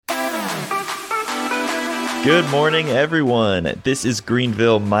Good morning, everyone. This is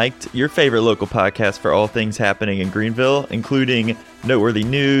Greenville Mic'd, your favorite local podcast for all things happening in Greenville, including noteworthy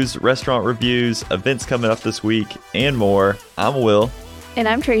news, restaurant reviews, events coming up this week, and more. I'm Will. And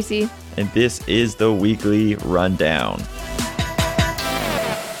I'm Tracy. And this is the Weekly Rundown.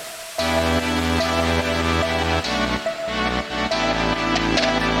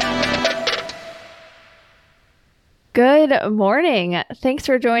 Good morning. Thanks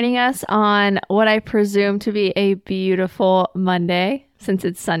for joining us on what I presume to be a beautiful Monday, since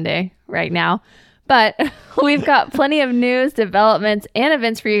it's Sunday right now. But we've got plenty of news, developments, and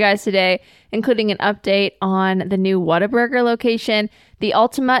events for you guys today, including an update on the new Whataburger location, the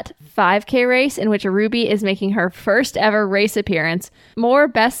ultimate 5K race in which Ruby is making her first ever race appearance, more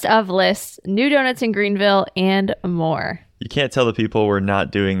best of lists, new donuts in Greenville, and more. You can't tell the people we're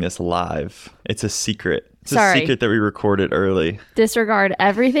not doing this live. It's a secret. It's Sorry. a secret that we recorded early. Disregard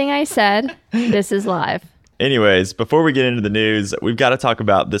everything I said. This is live. Anyways, before we get into the news, we've got to talk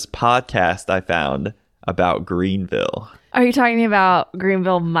about this podcast I found about Greenville. Are you talking about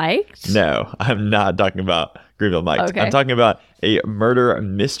Greenville Mic'd? No, I'm not talking about Greenville Mic'd. Okay. I'm talking about a murder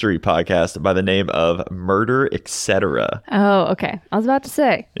mystery podcast by the name of Murder Etc. Oh, okay. I was about to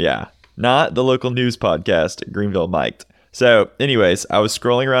say. Yeah, not the local news podcast, Greenville Mic'd. So anyways, I was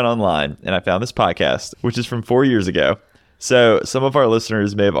scrolling around online and I found this podcast, which is from 4 years ago. So some of our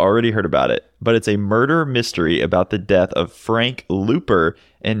listeners may have already heard about it, but it's a murder mystery about the death of Frank Looper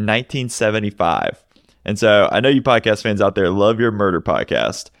in 1975. And so I know you podcast fans out there love your murder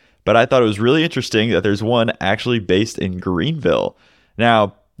podcast, but I thought it was really interesting that there's one actually based in Greenville.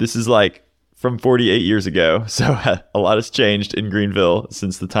 Now, this is like from 48 years ago, so a lot has changed in Greenville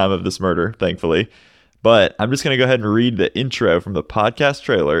since the time of this murder, thankfully. But I'm just going to go ahead and read the intro from the podcast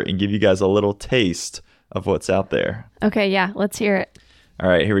trailer and give you guys a little taste of what's out there. Okay, yeah, let's hear it. All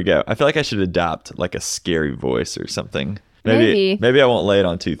right, here we go. I feel like I should adopt like a scary voice or something. Maybe I won't lay it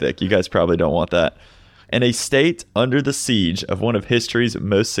on too thick. You guys probably don't want that. In a state under the siege of one of history's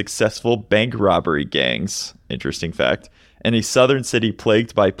most successful bank robbery gangs, interesting fact, in a southern city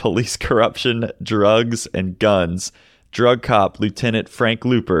plagued by police corruption, drugs, and guns, drug cop Lieutenant Frank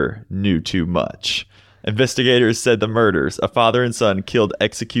Looper knew too much. Investigators said the murders, a father and son killed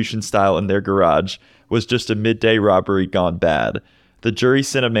execution style in their garage, was just a midday robbery gone bad. The jury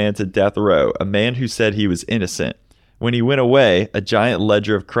sent a man to death row, a man who said he was innocent. When he went away, a giant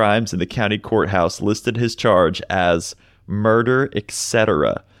ledger of crimes in the county courthouse listed his charge as murder,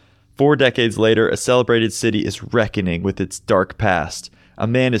 etc. 4 decades later, a celebrated city is reckoning with its dark past. A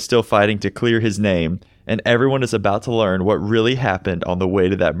man is still fighting to clear his name, and everyone is about to learn what really happened on the way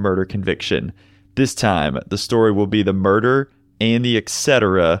to that murder conviction. This time, the story will be the murder and the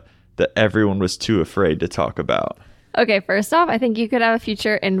etc. that everyone was too afraid to talk about. Okay, first off, I think you could have a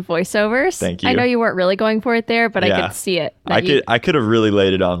future in voiceovers. Thank you. I know you weren't really going for it there, but Yeah. I could see it. I could have really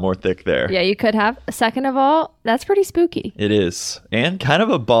laid it on more thick there. Yeah, you could have. Second of all, that's pretty spooky. It is. And kind of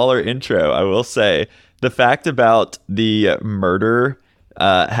a baller intro, I will say. The fact about the murder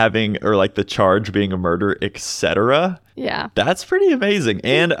the charge being a murder, etc. Yeah. That's pretty amazing.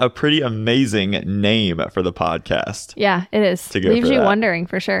 And a pretty amazing name for the podcast. Yeah, it is. To go Leaves for you that. wondering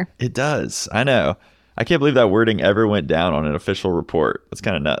for sure. It does. I know. I can't believe that wording ever went down on an official report. That's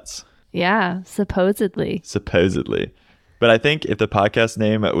kind of nuts. Yeah, supposedly. Supposedly. But I think if the podcast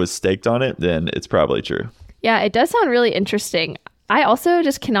name was staked on it, then it's probably true. Yeah, it does sound really interesting. I also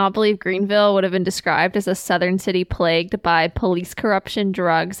just cannot believe Greenville would have been described as a southern city plagued by police corruption,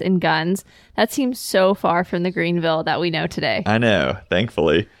 drugs, and guns. That seems so far from the Greenville that we know today. I know,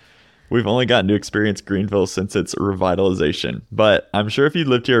 thankfully. We've only gotten to experience Greenville since its revitalization. But I'm sure if you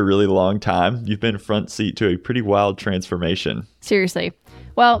lived here a really long time, you've been front seat to a pretty wild transformation. Seriously.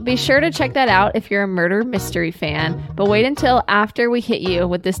 Well, be sure to check that out if you're a murder mystery fan, but wait until after we hit you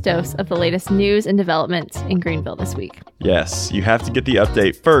with this dose of the latest news and developments in Greenville this week. Yes, you have to get the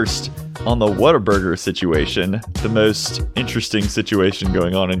update first on the Whataburger situation, the most interesting situation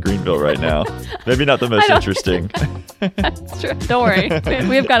going on in Greenville right now. Maybe not the most interesting. That's true. Don't worry.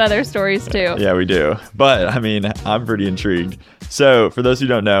 We've got other stories too. Yeah, we do. But, I mean, I'm pretty intrigued. So, for those who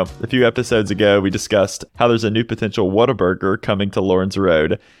don't know, a few episodes ago, we discussed how there's a new potential Whataburger coming to Lawrence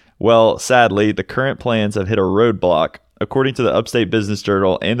Road. Well, sadly, the current plans have hit a roadblock. According to the Upstate Business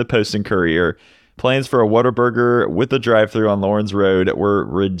Journal and the Post and Courier, plans for a Whataburger with a drive-thru on Lawrence Road were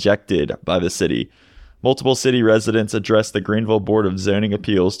rejected by the city. Multiple city residents addressed the Greenville Board of Zoning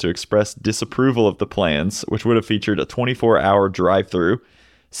Appeals to express disapproval of the plans, which would have featured a 24-hour drive-thru.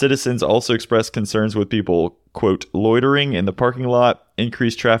 Citizens also expressed concerns with people, quote, loitering in the parking lot,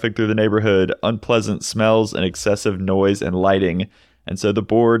 increased traffic through the neighborhood, unpleasant smells, and excessive noise and lighting, And so the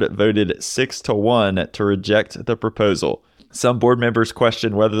board voted 6-1 to reject the proposal. Some board members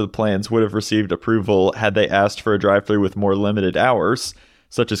questioned whether the plans would have received approval had they asked for a drive-thru with more limited hours,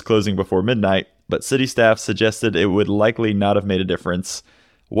 such as closing before midnight, but city staff suggested it would likely not have made a difference.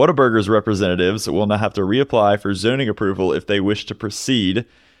 Whataburger's representatives will now have to reapply for zoning approval if they wish to proceed.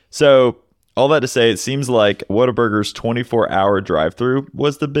 So, all that to say, it seems like Whataburger's 24-hour drive-thru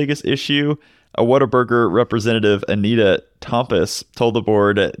was the biggest issue. A Whataburger representative, Anita Tompis, told the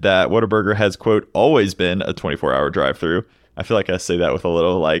board that Whataburger has, quote, always been a 24-hour drive-thru. I feel like I say that with a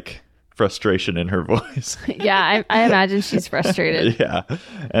little, frustration in her voice. Yeah, I imagine she's frustrated. Yeah,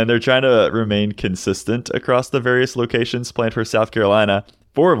 and they're trying to remain consistent across the various locations planned for South Carolina,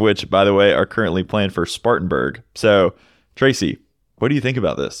 4 of which, by the way, are currently planned for Spartanburg. So, Tracy, what do you think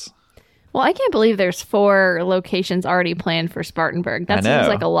about this? Well, I can't believe there's 4 locations already planned for Spartanburg. That seems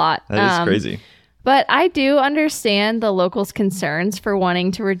like a lot. That is crazy. But I do understand the locals' concerns for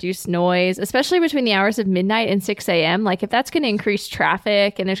wanting to reduce noise, especially between the hours of midnight and 6 a.m. If that's going to increase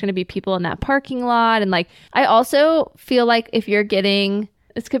traffic and there's going to be people in that parking lot. And I also feel like if you're getting,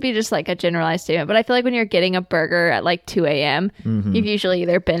 this could be just a generalized statement, but I feel like when you're getting a burger at 2 a.m., you've usually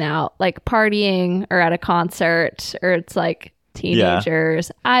either been out partying or at a concert, or it's teenagers.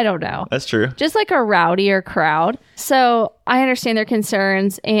 Yeah. I don't know. That's true. Just a rowdier crowd. So I understand their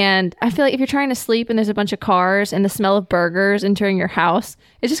concerns. And I feel like if you're trying to sleep and there's a bunch of cars and the smell of burgers entering your house,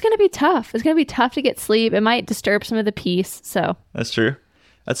 it's just going to be tough. It's going to be tough to get sleep. It might disturb some of the peace. So that's true.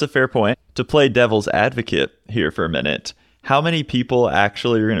 That's a fair point. To play devil's advocate here for a minute, how many people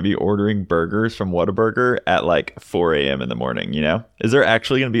actually are going to be ordering burgers from Whataburger at 4 a.m. in the morning, Is there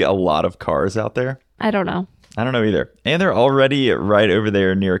actually going to be a lot of cars out there? I don't know. I don't know either. And they're already right over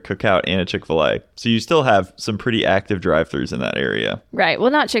there near a Cookout and a Chick-fil-A. So you still have some pretty active drive-thrus in that area. Right. Well,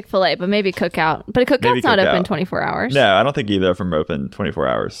 not Chick-fil-A, but maybe Cookout. But Cookout's not open 24 hours. No, I don't think either of them are open 24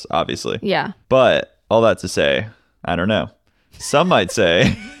 hours, obviously. Yeah. But all that to say, I don't know. Some might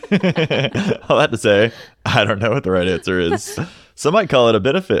say, all that to say, I don't know what the right answer is. Some might call it a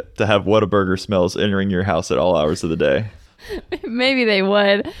benefit to have Whataburger smells entering your house at all hours of the day. Maybe they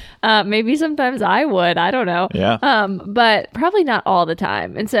would. Maybe sometimes I would. I don't know. Yeah. But probably not all the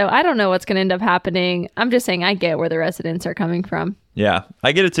time. And so I don't know what's going to end up happening. I'm just saying I get where the residents are coming from. Yeah,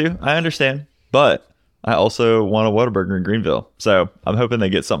 I get it too. I understand. But I also want a Whataburger in Greenville. So I'm hoping they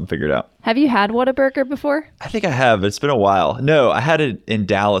get something figured out. Have you had Whataburger before? I think I have. It's been a while. No, I had it in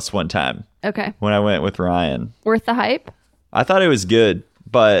Dallas one time. Okay. When I went with Ryan. Worth the hype? I thought it was good.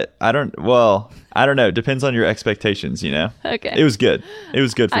 But I don't know. Depends on your expectations, Okay. It was good. It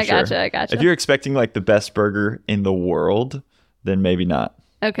was good for sure. I gotcha. If you're expecting the best burger in the world, then maybe not.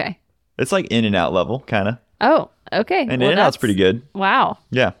 Okay. It's In-N-Out level, kind of. Oh, okay. And In-N-Out's pretty good. Wow.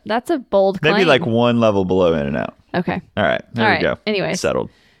 Yeah. That's a bold claim. Maybe one level below In-N-Out. Okay. All right. There we go. Anyway. Settled.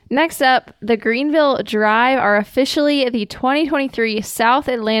 Next up, the Greenville Drive are officially the 2023 South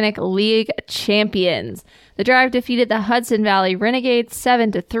Atlantic League champions. The Drive defeated the Hudson Valley Renegades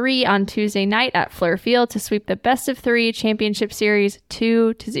 7-3 on Tuesday night at Fluor Field to sweep the best-of-3 championship series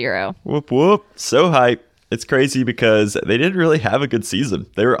 2-0. Whoop, whoop. So hype. It's crazy because they didn't really have a good season.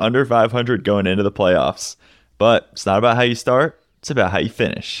 They were under 500 going into the playoffs. But it's not about how you start. It's about how you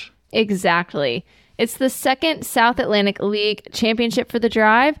finish. Exactly. It's the second South Atlantic League championship for the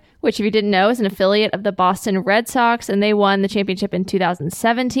Drive, which, if you didn't know, is an affiliate of the Boston Red Sox, and they won the championship in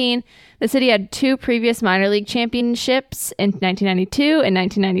 2017. The city had 2 previous minor league championships in 1992 and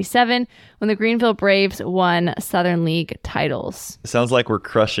 1997 when the Greenville Braves won Southern League titles. Sounds like we're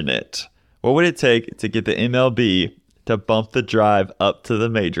crushing it. What would it take to get the MLB to bump the Drive up to the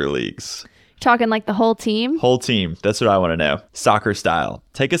major leagues? Talking the whole team? Whole team. That's what I want to know. Soccer style.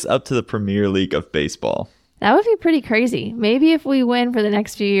 Take us up to the Premier League of baseball. That would be pretty crazy. Maybe if we win for the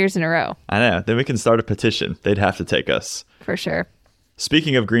next few years in a row. I know. Then we can start a petition. They'd have to take us. For sure.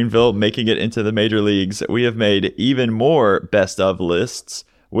 Speaking of Greenville making it into the major leagues, we have made even more best of lists,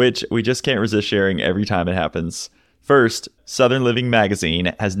 which we just can't resist sharing every time it happens. First, Southern Living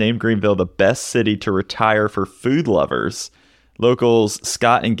Magazine has named Greenville the best city to retire for food lovers. Locals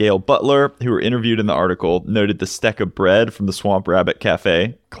Scott and Gail Butler, who were interviewed in the article, noted the stack of bread from the Swamp Rabbit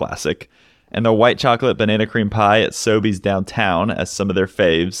Cafe, classic, and the white chocolate banana cream pie at Sobeys downtown as some of their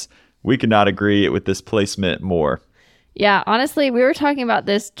faves. We could not agree with this placement more. Yeah, honestly, we were talking about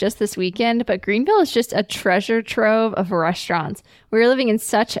this just this weekend, but Greenville is just a treasure trove of restaurants. We're living in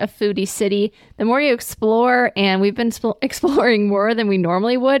such a foodie city. The more you explore, and we've been exploring more than we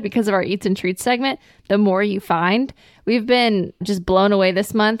normally would because of our Eats and Treats segment, the more you find. We've been just blown away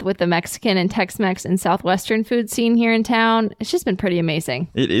this month with the Mexican and Tex-Mex and Southwestern food scene here in town. It's just been pretty amazing.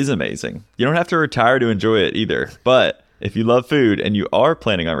 It is amazing. You don't have to retire to enjoy it either, but if you love food and you are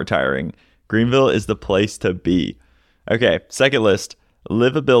planning on retiring, Greenville is the place to be. Okay, second list,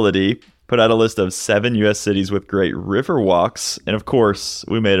 livability. Put out a list of 7 U.S. cities with great river walks. And of course,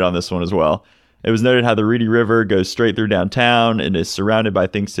 we made it on this one as well. It was noted how the Reedy River goes straight through downtown and is surrounded by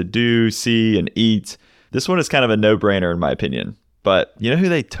things to do, see, and eat. This one is kind of a no-brainer in my opinion. But you know who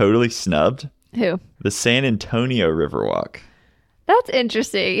they totally snubbed? Who? The San Antonio Riverwalk. That's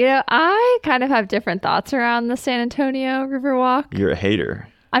interesting. You know, I kind of have different thoughts around the San Antonio Riverwalk. You're a hater.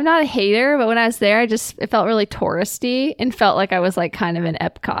 I'm not a hater, but when I was there, it felt really touristy and felt like I was like kind of in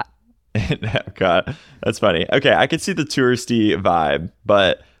Epcot. Epcot. That's funny. Okay, I could see the touristy vibe,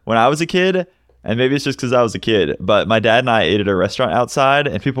 but when I was a kid, and maybe it's just because I was a kid, but my dad and I ate at a restaurant outside,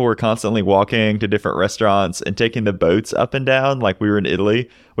 and people were constantly walking to different restaurants and taking the boats up and down like we were in Italy,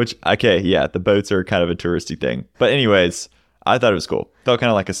 which, okay, yeah, the boats are kind of a touristy thing. But anyways, I thought it was cool. Felt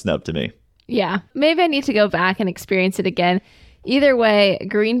kind of like a snub to me. Yeah, maybe I need to go back and experience it again. Either way,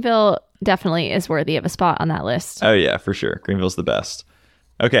 Greenville definitely is worthy of a spot on that list. Oh, yeah, for sure. Greenville's the best.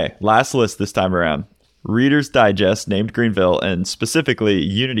 Okay, last list this time around. Reader's Digest named Greenville, and specifically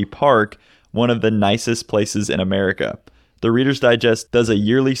Unity Park, one of the nicest places in America. The Reader's Digest does a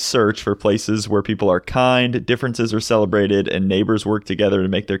yearly search for places where people are kind, differences are celebrated, and neighbors work together to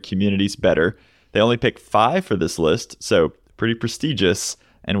make their communities better. They only picked 5 for this list, so pretty prestigious,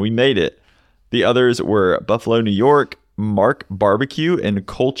 and we made it. The others were Buffalo, New York, Mark Barbecue in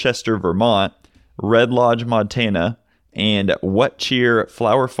Colchester, Vermont, Red Lodge, Montana, and What Cheer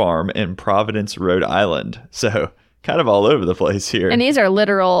Flower Farm in Providence, Rhode Island. So kind of all over the place here. And these are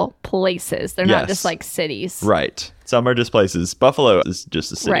literal places. They're not Yes. just like cities. Right. Some are just places. Buffalo is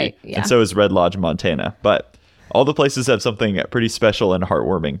just a city. Right, yeah. And so is Red Lodge, Montana. But all the places have something pretty special and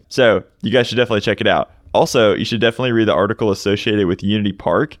heartwarming. So you guys should definitely check it out. Also, you should definitely read the article associated with Unity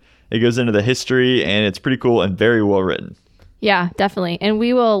Park. It goes into the history, and it's pretty cool and very well written. Yeah, definitely. And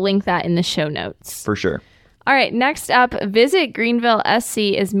we will link that in the show notes. For sure. All right, next up, Visit Greenville SC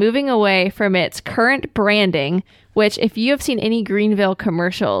is moving away from its current branding, which if you have seen any Greenville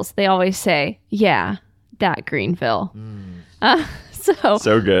commercials, they always say, yeah, that Greenville.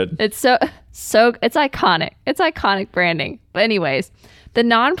 So good. It's it's iconic. It's iconic branding. But anyways, the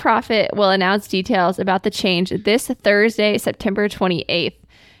nonprofit will announce details about the change this Thursday, September 28th.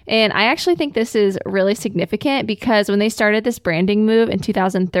 And I actually think this is really significant because when they started this branding move in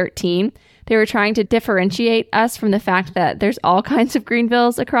 2013, they were trying to differentiate us from the fact that there's all kinds of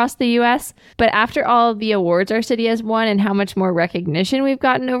Greenvilles across the U.S. But after all the awards our city has won and how much more recognition we've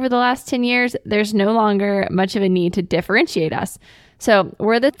gotten over the last 10 years, there's no longer much of a need to differentiate us. So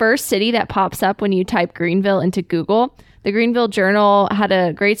we're the first city that pops up when you type Greenville into Google. The Greenville Journal had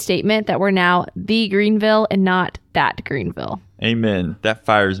a great statement that we're now the Greenville and not that Greenville. Amen. That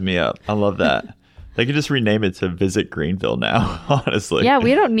fires me up. I love that. They could just rename it to Visit Greenville now, honestly. Yeah,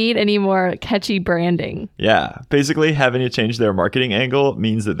 we don't need any more catchy branding. Yeah. Basically, having to change their marketing angle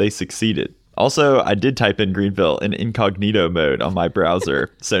means that they succeeded. Also, I did type in Greenville in incognito mode on my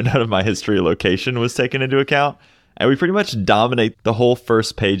browser, so none of my history or location was taken into account. And we pretty much dominate the whole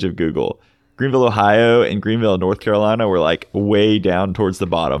first page of Google. Greenville, Ohio and Greenville, North Carolina were like way down towards the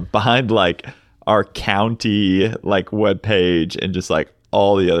bottom, behind like our county like webpage and just like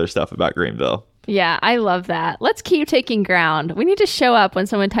all the other stuff about Greenville. Yeah, I love that. Let's keep taking ground. We need to show up when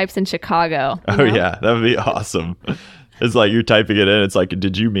someone types in Chicago. Oh, yeah. That would be awesome. It's like you're typing it in. It's like,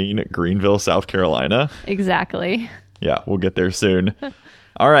 did you mean Greenville, South Carolina? Exactly. Yeah, we'll get there soon.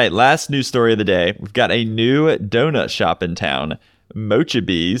 All right, last news story of the day. We've got a new donut shop in town,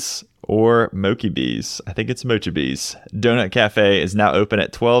 Mochibee's or Mochibee's. I think it's Mochibee's. Donut Cafe is now open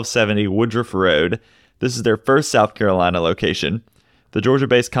at 1270 Woodruff Road. This is their first South Carolina location. The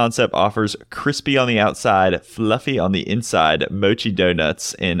Georgia-based concept offers crispy on the outside, fluffy on the inside mochi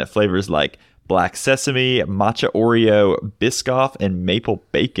donuts in flavors like black sesame, matcha Oreo, Biscoff, and maple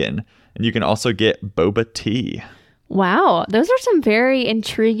bacon. And you can also get boba tea. Wow, those are some very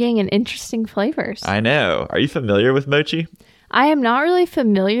intriguing and interesting flavors. I know. Are you familiar with mochi? I am not really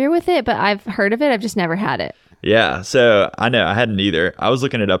familiar with it, but I've heard of it. I've just never had it. Yeah, so I know. I hadn't either. I was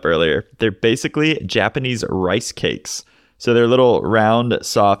looking it up earlier. They're basically Japanese rice cakes. So they're little round,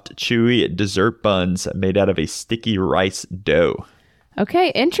 soft, chewy dessert buns made out of a sticky rice dough.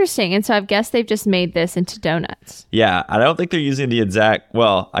 Okay, interesting. And so I've guessed they've just made this into donuts. Yeah, I don't think they're using the exact,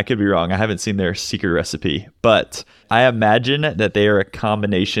 well, I could be wrong. I haven't seen their secret recipe, but I imagine that they are a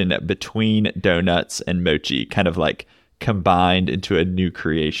combination between donuts and mochi, kind of like combined into a new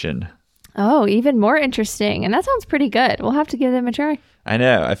creation. Oh, even more interesting. And that sounds pretty good. We'll have to give them a try. I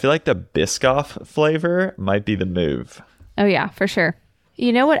know. I feel like the Biscoff flavor might be the move. Oh, yeah, for sure.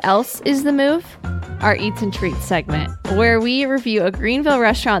 You know what else is the move? Our Eats and Treats segment, where we review a Greenville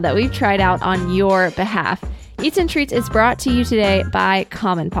restaurant that we've tried out on your behalf. Eats and Treats is brought to you today by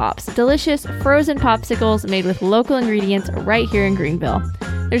Common Pops, delicious frozen popsicles made with local ingredients right here in Greenville.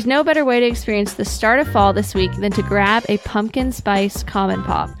 There's no better way to experience the start of fall this week than to grab a pumpkin spice Common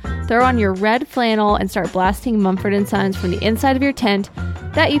Pop. Throw on your red flannel and start blasting Mumford & Sons from the inside of your tent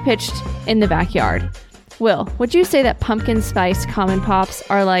that you pitched in the backyard. Will, would you say that pumpkin spice Common Pops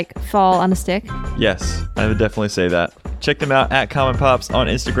are like fall on a stick? Yes, I would definitely say that. Check them out at Common Pops on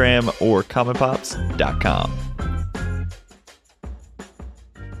Instagram or commonpops.com.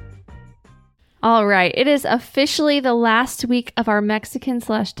 All right, it is officially the last week of our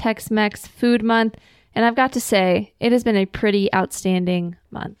Mexican/Tex-Mex food month, and I've got to say, it has been a pretty outstanding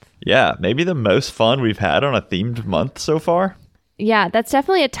month. Yeah, maybe the most fun we've had on a themed month so far. Yeah, that's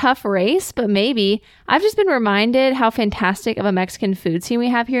definitely a tough race, but maybe. I've just been reminded how fantastic of a Mexican food scene we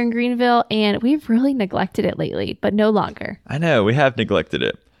have here in Greenville, and we've really neglected it lately, but no longer. I know, we have neglected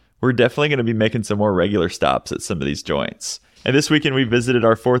it. We're definitely going to be making some more regular stops at some of these joints. And this weekend we visited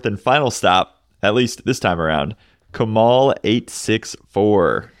our fourth and final stop, at least this time around, Comal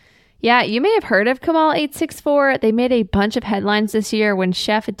 864. Yeah, you may have heard of Comal 864. They made a bunch of headlines this year when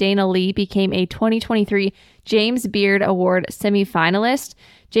Chef Dana Lee became a 2023 James Beard Award semifinalist.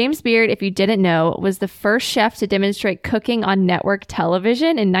 James Beard, if you didn't know, was the first chef to demonstrate cooking on network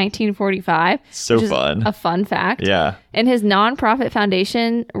television in 1945. So which is fun. A fun fact. Yeah. And his nonprofit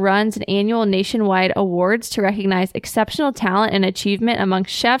foundation runs an annual nationwide awards to recognize exceptional talent and achievement among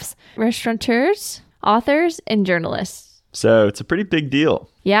chefs, restaurateurs, authors, and journalists. So it's a pretty big deal.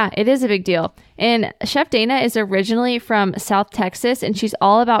 Yeah, it is a big deal. And Chef Dana is originally from South Texas, and she's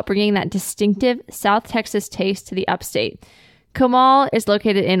all about bringing that distinctive South Texas taste to the upstate. Comal is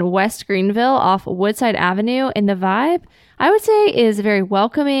located in West Greenville off Woodside Avenue, and the vibe, I would say, is very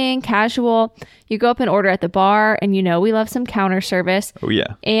welcoming, casual. You go up and order at the bar, and you know we love some counter service. Oh,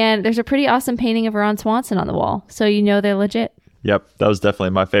 yeah. And there's a pretty awesome painting of Ron Swanson on the wall, so you know they're legit. Yep, that was definitely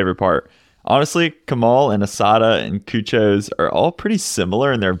my favorite part. Honestly, Comal and Asada and Cucho's are all pretty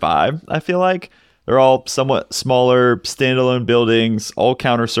similar in their vibe, I feel like. They're all somewhat smaller, standalone buildings, all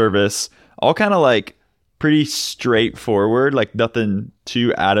counter service, all kind of like pretty straightforward, like nothing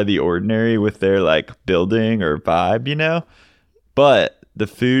too out of the ordinary with their like building or vibe, you know? But the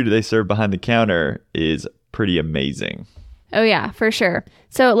food they serve behind the counter is pretty amazing. Oh, yeah, for sure.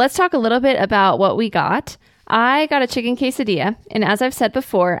 So let's talk a little bit about what we got. I got a chicken quesadilla, and as I've said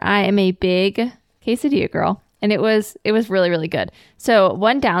before, I am a big quesadilla girl, and it was really, really good. So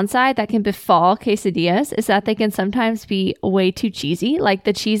one downside that can befall quesadillas is that they can sometimes be way too cheesy. Like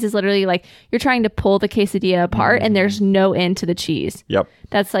the cheese is literally like you're trying to pull the quesadilla apart, and there's no end to the cheese. Yep.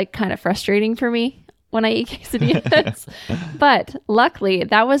 That's like kind of frustrating for me when I eat quesadillas. But luckily,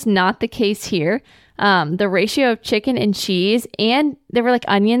 that was not the case here. The ratio of chicken and cheese, and there were like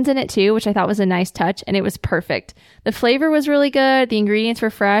onions in it too, which I thought was a nice touch, and it was perfect. The flavor was really good. The ingredients were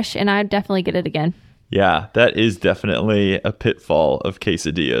fresh, and I'd definitely get it again. Yeah, that is definitely a pitfall of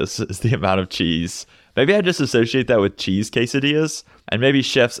quesadillas, is the amount of cheese. Maybe I just associate that with cheese quesadillas, and maybe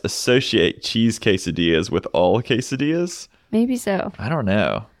chefs associate cheese quesadillas with all quesadillas. Maybe so. I don't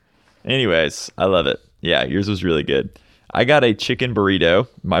know. Anyways, I love it. Yeah, yours was really good. I got a chicken burrito.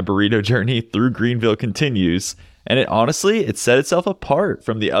 My burrito journey through Greenville continues, and it set itself apart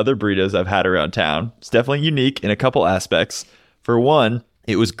from the other burritos I've had around town. It's definitely unique in a couple aspects. For one,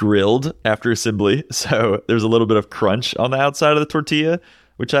 it was grilled after assembly, so there's a little bit of crunch on the outside of the tortilla,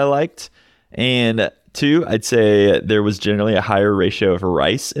 which I liked. And two, I'd say there was generally a higher ratio of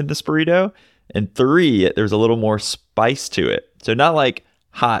rice in this burrito. And three, there's a little more spice to it. So not like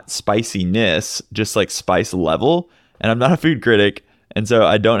hot spiciness, just like spice level. And I'm not a food critic, and so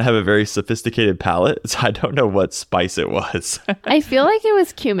I don't have a very sophisticated palate, so I don't know what spice it was. I feel like it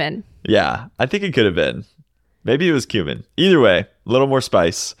was cumin. Yeah, I think it could have been. Maybe it was cumin. Either way, a little more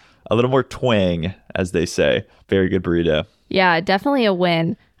spice, a little more twang, as they say. Very good burrito. Yeah, definitely a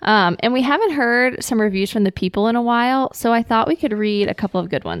win. And we haven't heard some reviews from the people in a while, so I thought we could read a couple of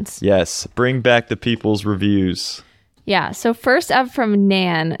good ones. Yes, bring back the people's reviews. Yeah, so first up from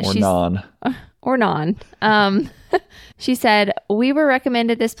Nan. Or non. She said, we were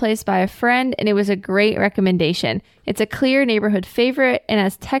recommended this place by a friend, and it was a great recommendation. It's a clear neighborhood favorite, and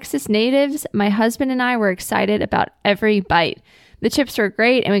as Texas natives, my husband and I were excited about every bite. The chips were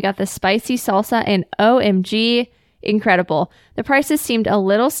great, and we got the spicy salsa, and OMG, incredible. The prices seemed a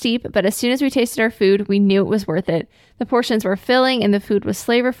little steep, but as soon as we tasted our food, we knew it was worth it. The portions were filling, and the food was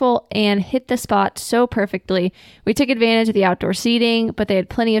flavorful and hit the spot so perfectly. We took advantage of the outdoor seating, but they had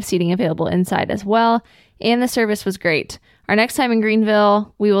plenty of seating available inside as well, and the service was great. Our next time in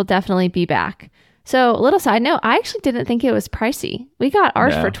Greenville, we will definitely be back. So, little side note, I actually didn't think it was pricey. We got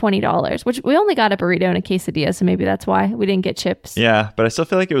ours for $20, which we only got a burrito and a quesadilla, so maybe that's why we didn't get chips. Yeah, but I still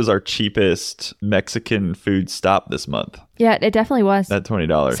feel like it was our cheapest Mexican food stop this month. Yeah, it definitely was. At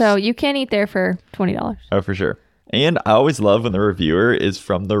 $20. So you can eat there for $20. Oh, for sure. And I always love when the reviewer is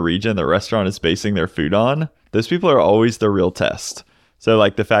from the region the restaurant is basing their food on. Those people are always the real test. So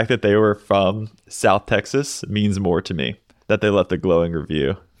like the fact that they were from South Texas means more to me, that they left a glowing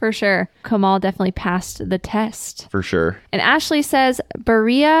review. For sure. Comal definitely passed the test. For sure. And Ashley says,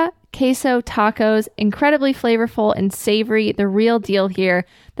 birria, queso tacos, incredibly flavorful and savory. The real deal here.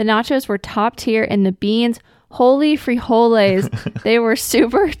 The nachos were top tier and the beans, holy frijoles. They were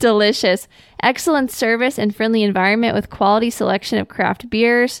super delicious. Excellent service and friendly environment with quality selection of craft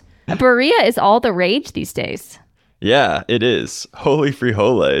beers. Birria is all the rage these days. Yeah, it is. Holy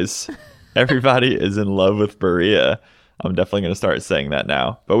frijoles. Everybody is in love with birria. I'm definitely going to start saying that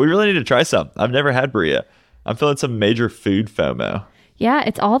now. But we really need to try some. I've never had birria. I'm feeling some major food FOMO. Yeah,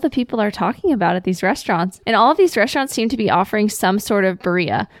 it's all the people are talking about at these restaurants. And all of these restaurants seem to be offering some sort of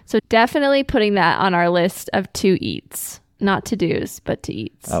birria. So definitely putting that on our list of to eats. Not to do's, but to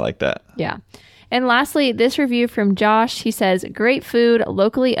eats. I like that. Yeah. And lastly, this review from Josh. He says, great food,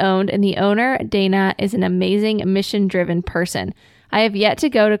 locally owned, and the owner, Dana, is an amazing mission-driven person. I have yet to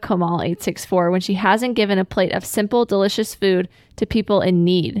go to Comal 864 when she hasn't given a plate of simple, delicious food to people in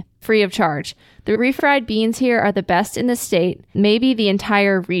need, free of charge. The refried beans here are the best in the state, maybe the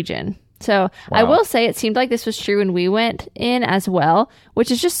entire region. So I will say it seemed like this was true when we went in as well,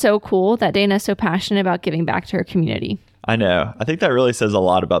 which is just so cool that Dana is so passionate about giving back to her community. I know. I think that really says a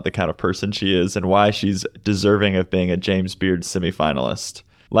lot about the kind of person she is and why she's deserving of being a James Beard semifinalist.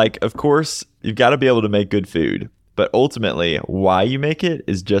 Like, of course, you've got to be able to make good food. But ultimately, why you make it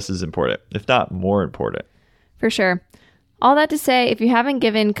is just as important, if not more important. For sure. All that to say, if you haven't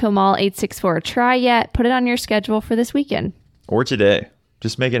given Comal 864 a try yet, put it on your schedule for this weekend. Or today.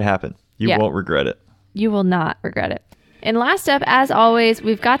 Just make it happen. You won't regret it. You will not regret it. And last up, as always,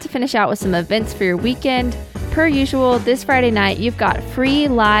 we've got to finish out with some events for your weekend. Per usual, this Friday night, you've got free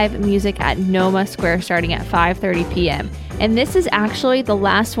live music at Noma Square starting at 5:30 p.m. And this is actually the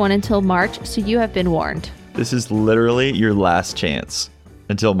last one until March, so you have been warned. This is literally your last chance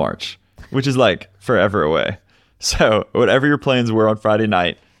until March, which is like forever away. So whatever your plans were on Friday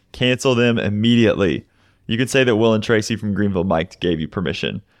night, cancel them immediately. You could say that Will and Tracy from Greenville Mike gave you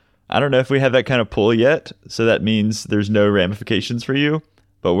permission. I don't know if we have that kind of pull yet, so that means there's no ramifications for you.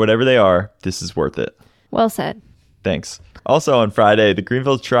 But whatever they are, this is worth it. Well said. Thanks. Also on Friday, the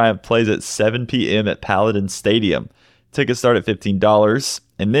Greenville Triumph plays at 7 p.m. at Paladin Stadium. Tickets start at $15.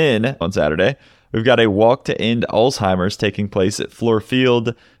 And then on Saturday, we've got a walk to end Alzheimer's taking place at Floor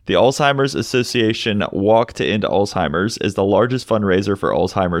Field. The Alzheimer's Association Walk to End Alzheimer's is the largest fundraiser for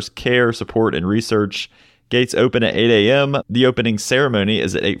Alzheimer's care, support, and research. Gates open at 8 a.m. The opening ceremony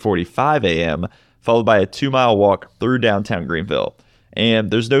is at 8:45 a.m., followed by a 2-mile walk through downtown Greenville.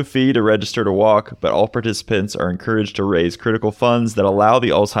 And there's no fee to register to walk, but all participants are encouraged to raise critical funds that allow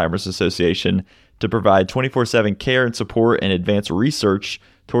the Alzheimer's Association to provide 24/7 care and support and advance research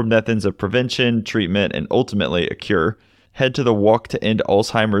toward methods of prevention, treatment, and ultimately a cure. Head to the Walk to End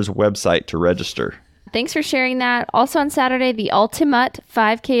Alzheimer's website to register. Thanks for sharing that. Also on Saturday, the Ultimate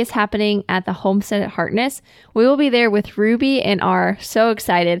 5K is happening at the Homestead at Hartness. We will be there with Ruby and are so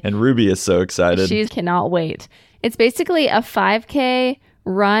excited. And Ruby is so excited. She cannot wait. It's basically a 5K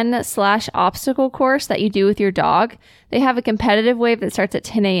run/obstacle course that you do with your dog. They have a competitive wave that starts at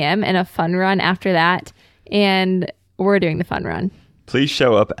 10 a.m. and a fun run after that. And we're doing the fun run. Please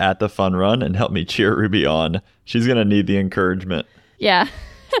show up at the fun run and help me cheer Ruby on. She's going to need the encouragement. Yeah.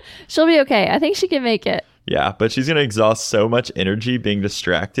 She'll be okay. I think she can make it. Yeah, but she's going to exhaust so much energy being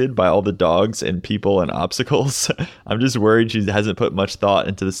distracted by all the dogs and people and obstacles. I'm just worried she hasn't put much thought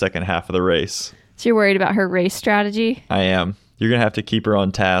into the second half of the race. So you're worried about her race strategy? I am. You're going to have to keep her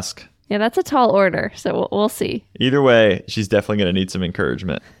on task. Yeah, that's a tall order, so we'll see. Either way, she's definitely going to need some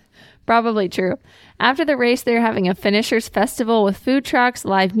encouragement. Probably true. After the race, they're having a finishers festival with food trucks,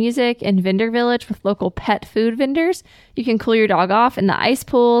 live music, and vendor village with local pet food vendors. You can cool your dog off in the ice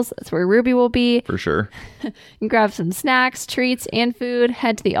pools. That's where Ruby will be. For sure. You can grab some snacks, treats, and food.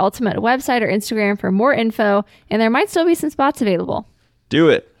 Head to the Ultimate website or Instagram for more info, and there might still be some spots available. Do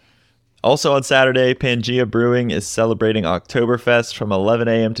it. Also on Saturday, Pangea Brewing is celebrating Oktoberfest from 11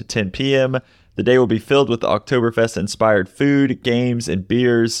 a.m. to 10 p.m. The day will be filled with Oktoberfest-inspired food, games, and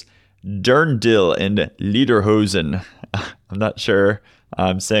beers. Dirndl and Lederhosen. I'm not sure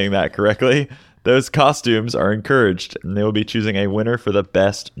I'm saying that correctly. Those costumes are encouraged, and they will be choosing a winner for the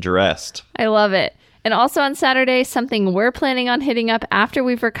best dressed. I love it. And also on Saturday, something we're planning on hitting up after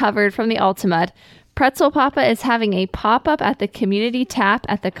we've recovered from the Ultimate. Pretzel Papa is having a pop-up at the Community Tap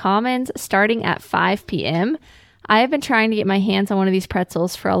at the Commons starting at 5 p.m. I have been trying to get my hands on one of these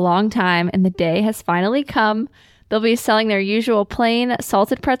pretzels for a long time, and the day has finally come. They'll be selling their usual plain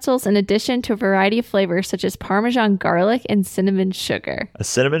salted pretzels in addition to a variety of flavors such as Parmesan garlic and cinnamon sugar. A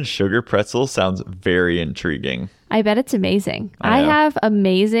cinnamon sugar pretzel sounds very intriguing. I bet it's amazing. I have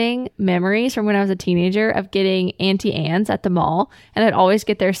amazing memories from when I was a teenager of getting Auntie Anne's at the mall, and I'd always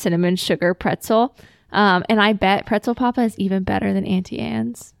get their cinnamon sugar pretzel. And I bet Pretzel Papa is even better than Auntie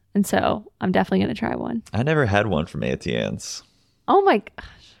Anne's. And so I'm definitely going to try one. I never had one from Auntie Anne's. Oh my gosh.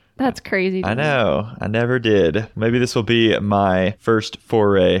 That's crazy. I know. I never did. Maybe this will be my first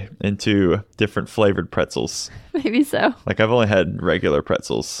foray into different flavored pretzels. Maybe so. Like I've only had regular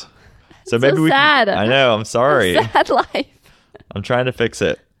pretzels. So maybe we sad. I know. I'm sorry. Sad life. I'm trying to fix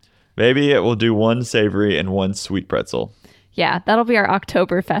it. Maybe it will do one savory and one sweet pretzel. Yeah, that'll be our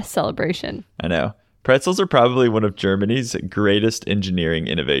Oktoberfest celebration. I know. Pretzels are probably one of Germany's greatest engineering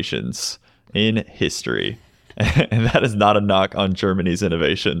innovations in history. And that is not a knock on Germany's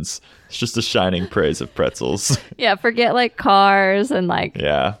innovations. It's just a shining praise of pretzels. Yeah, forget like cars and like...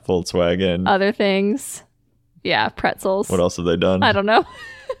 Yeah, Volkswagen. Other things. Yeah, pretzels. What else have they done? I don't know.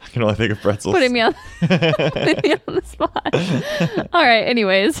 I can only think of pretzels. Putting me on the spot. All right,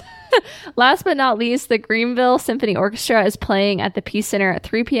 anyways. Last but not least, the Greenville Symphony Orchestra is playing at the Peace Center at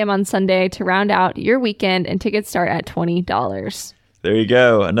 3 p.m. on Sunday to round out your weekend, and tickets start at $20. There you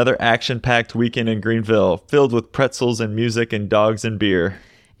go. Another action-packed weekend in Greenville, filled with pretzels and music and dogs and beer.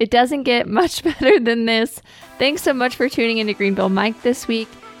 It doesn't get much better than this. Thanks so much for tuning into Greenville Mike this week.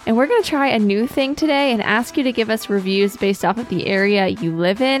 And we're going to try a new thing today and ask you to give us reviews based off of the area you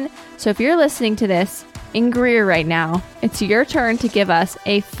live in. So if you're listening to this in Greer right now, it's your turn to give us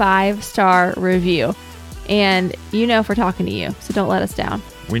a 5-star review. And you know if we're talking to you, so don't let us down.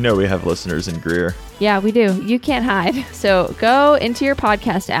 We know we have listeners in Greer. Yeah, we do. You can't hide. So go into your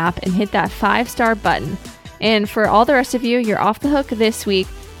podcast app and hit that 5-star button. And for all the rest of you, you're off the hook this week,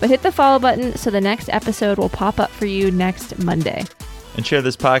 but hit the follow button so the next episode will pop up for you next Monday. And share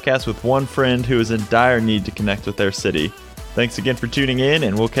this podcast with one friend who is in dire need to connect with their city. Thanks again for tuning in,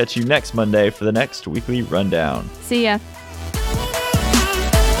 and we'll catch you next Monday for the next weekly rundown. See ya.